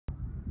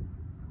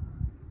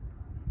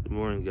Good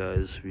morning,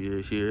 guys. We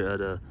are here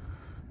at a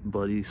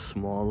Buddy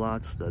Small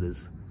Lots that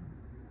looks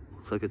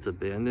like it's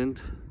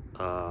abandoned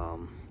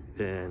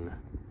in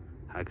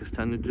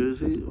Beattystown, New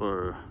Jersey,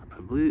 or I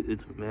believe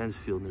it's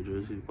Mansfield, New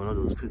Jersey, one of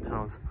those two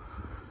towns.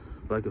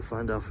 If I could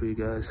find out for you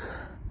guys.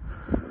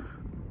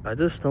 I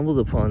just stumbled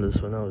upon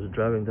this when I was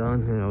driving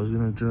down here. I was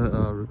gonna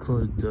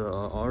record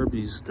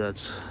Arby's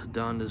that's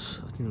down this,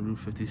 I think, Route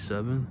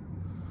 57,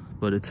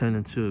 but it turned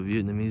into a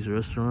Vietnamese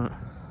restaurant.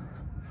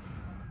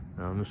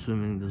 I'm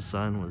assuming the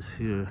sign was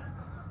here.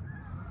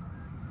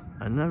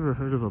 I never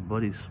heard of a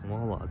Buddy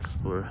Small Lot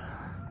store.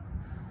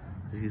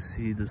 As you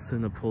see, the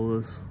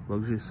Cinepolis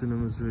luxury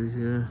cinemas right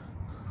here,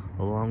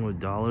 along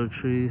with Dollar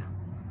Tree,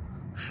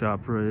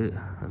 ShopRite,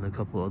 and a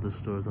couple other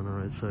stores on the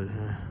right side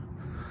here.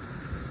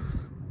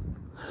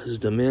 This is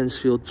the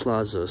Mansfield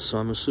Plaza, so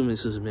I'm assuming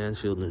this is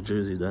Mansfield, New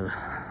Jersey then.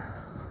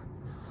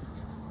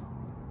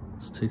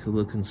 Let's take a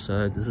look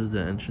inside. This is the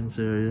entrance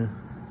area.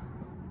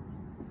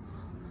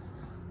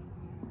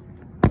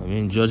 I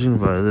mean, judging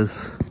by this,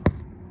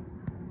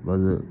 by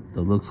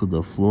the looks of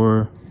the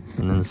floor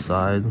and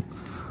inside,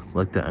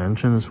 like the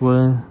entrance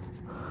way,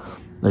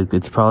 like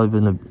it's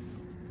probably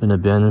been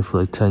abandoned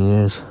for like 10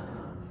 years.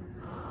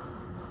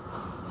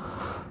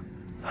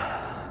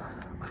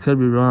 I could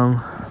be wrong,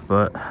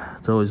 but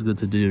it's always good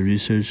to do your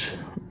research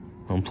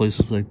on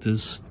places like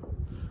this.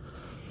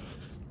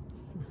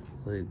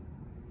 Like,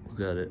 look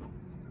at it.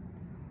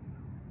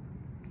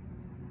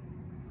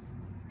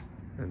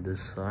 And this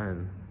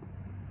sign.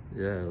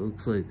 Yeah, it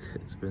looks like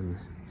it's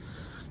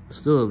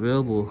still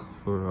available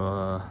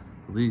for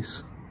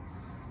lease.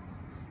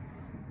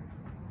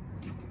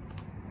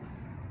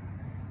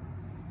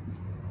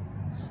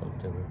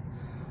 Something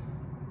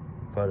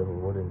part of a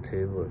wooden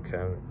table or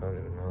cabinet, I don't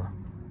even know.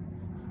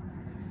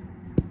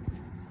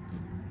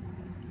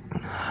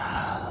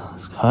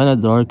 It's kind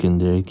of dark in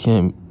there, you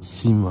can't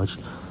see much.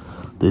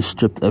 They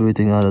stripped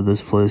everything out of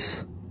this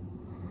place.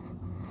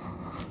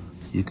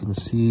 You can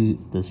see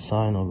the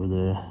sign over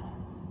there.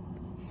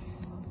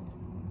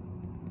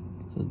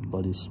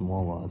 Buddy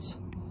Small Lots.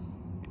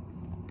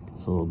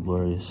 It's a little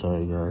blurry,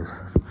 sorry guys.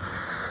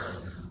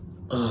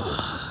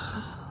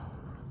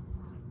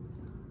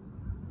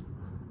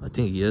 I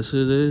think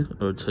yesterday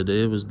or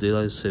today was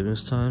daylight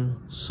savings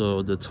time,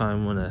 so the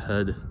time went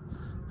ahead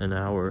an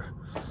hour.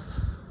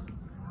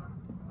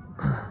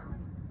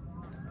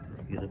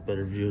 Get a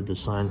better view of the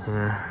sign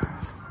here.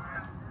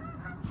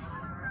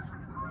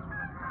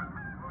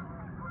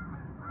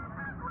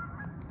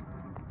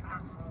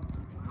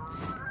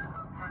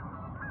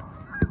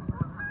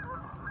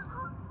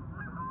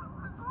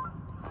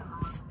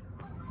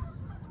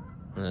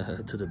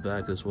 Head to the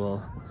back as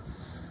well.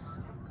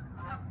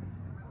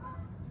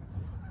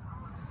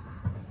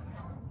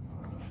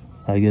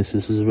 I guess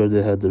this is where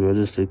they had the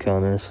register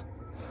counters.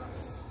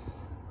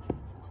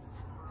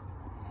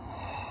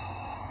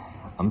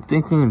 I'm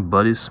thinking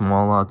Buddy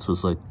Small Lots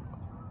was like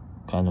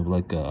kind of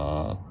like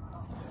a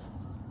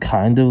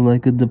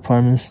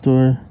department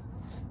store,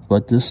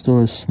 but this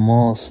store is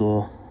small,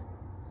 so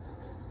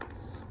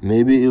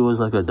maybe it was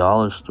like a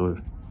dollar store.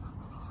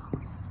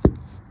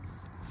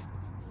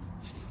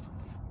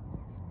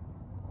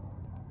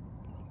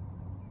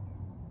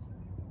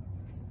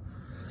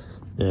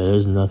 Yeah,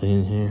 there's nothing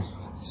in here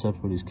except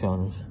for these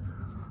counters.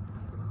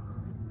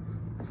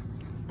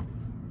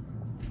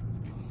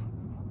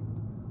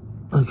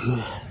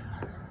 Okay.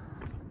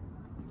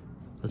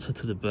 Let's head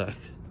to the back.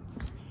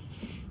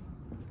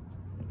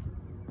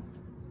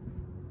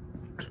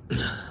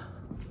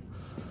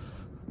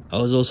 I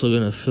was also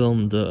gonna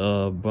film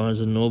the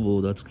Barnes &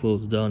 Noble that's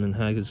closed down in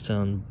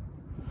Beattystown.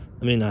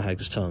 I mean, not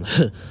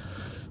Beattystown.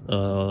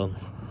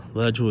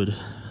 Ledgewood,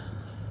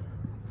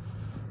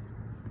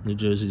 New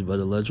Jersey, by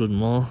the Ledgewood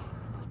Mall,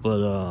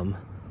 but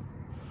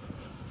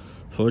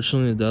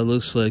fortunately that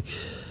looks like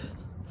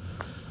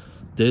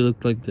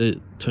they're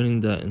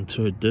turning that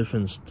into a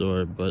different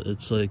store, but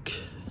it's like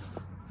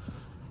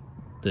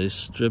they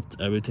stripped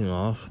everything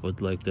off,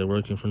 but like they're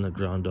working from the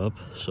ground up.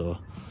 So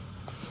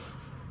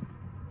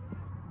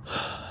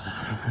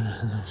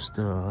there's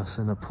the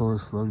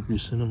Cinepolis luxury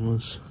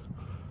cinemas.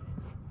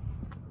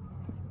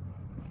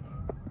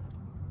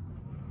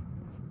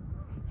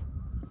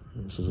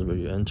 This is where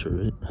you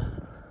enter it.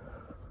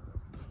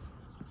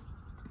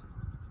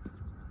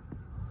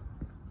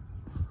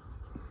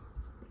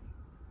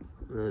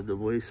 The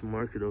waste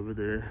market over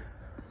there.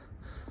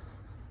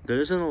 There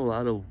isn't a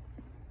lot of,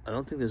 I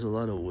don't think there's a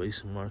lot of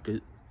waste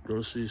market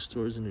grocery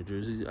stores in New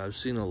Jersey. I've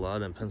seen a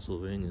lot in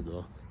Pennsylvania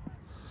though.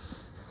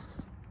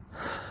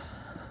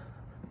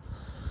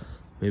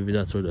 Maybe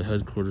that's where the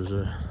headquarters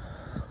are.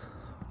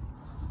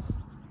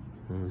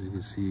 And as you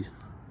can see,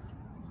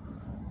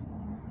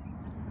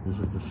 this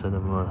is the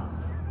cinema.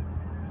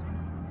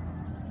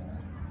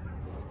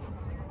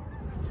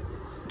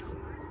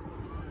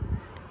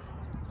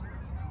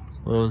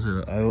 What was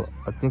it?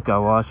 I think I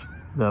watched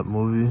that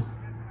movie,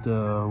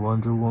 the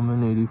Wonder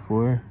Woman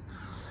 84.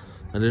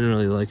 I didn't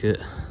really like it.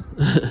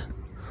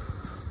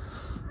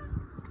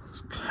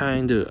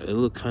 It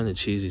looked kind of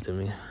cheesy to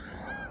me.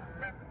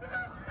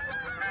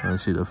 And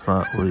see the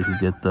front where you can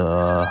get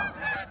the,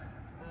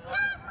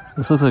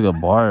 this looks like a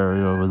bar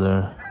area over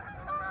there.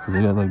 Cause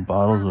they got like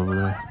bottles over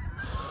there.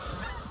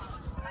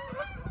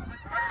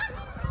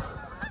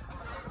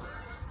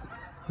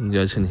 You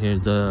guys can hear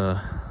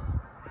the,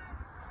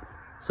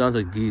 sounds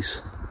like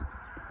geese.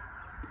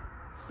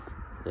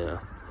 Yeah.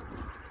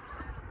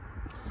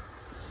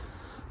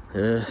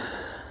 Yeah.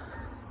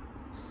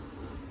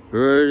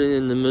 We're already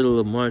in the middle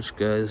of March,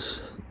 guys.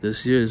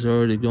 This year is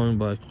already going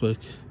by quick.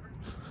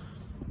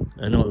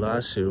 I know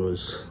last year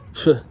was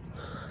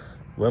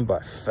went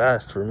by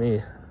fast for me.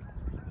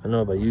 I don't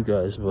know about you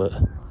guys, but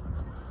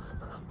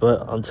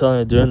I'm telling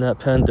you, during that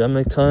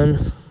pandemic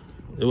time,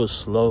 it was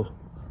slow.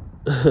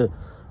 It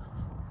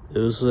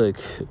was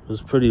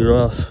pretty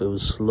rough. It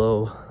was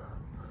slow,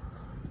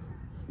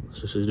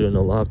 especially during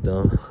the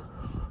lockdown.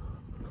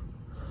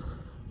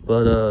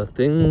 But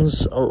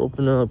things are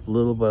opening up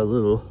little by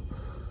little.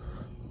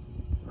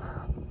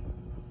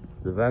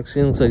 The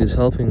vaccine looks like it's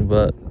helping,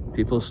 but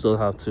people still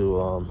have to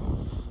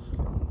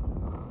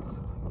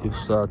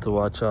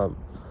watch out,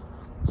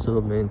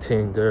 still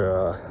maintain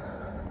their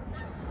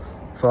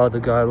follow the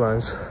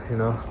guidelines. You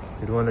know,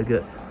 you don't want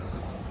to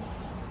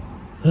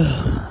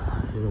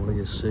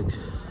get sick.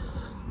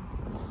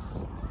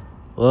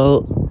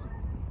 Well,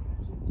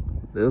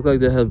 they look like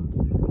they have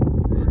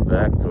these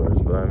back doors,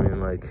 but I mean,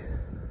 like,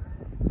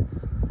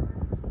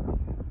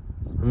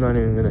 I'm not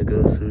even gonna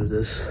go through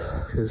this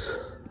because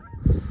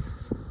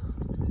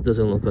it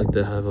doesn't look like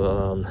they have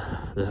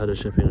a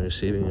shipping and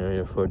receiving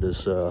area for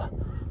this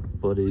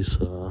Buddy's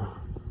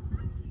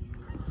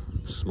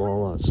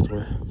small lot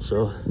store.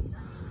 So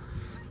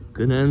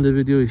gonna end the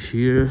video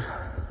here.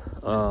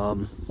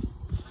 And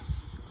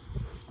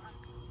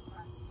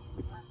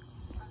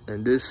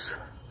this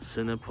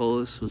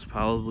Cinepolis was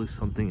probably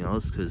something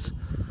else, because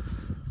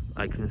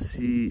I can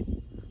see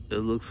it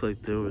looks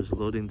like there was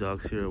loading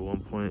docks here at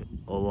one point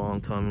a long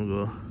time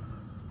ago.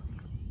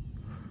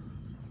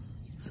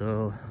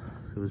 So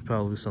it was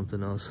probably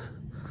something else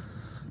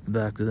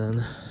back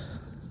then.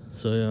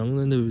 So yeah, I'm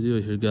gonna end the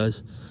video here,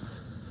 guys.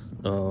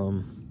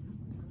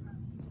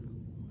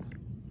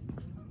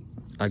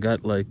 I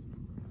got like,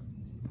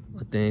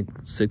 I think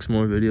 6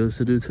 more videos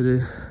to do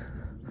today.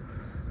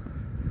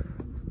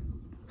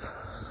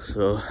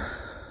 So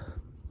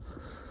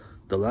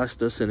the last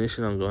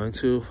destination I'm going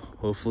to,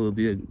 hopefully will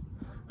be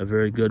a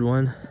very good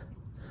one.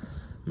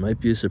 Might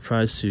be a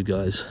surprise to you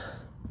guys.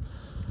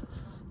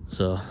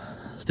 So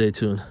stay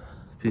tuned.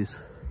 Peace.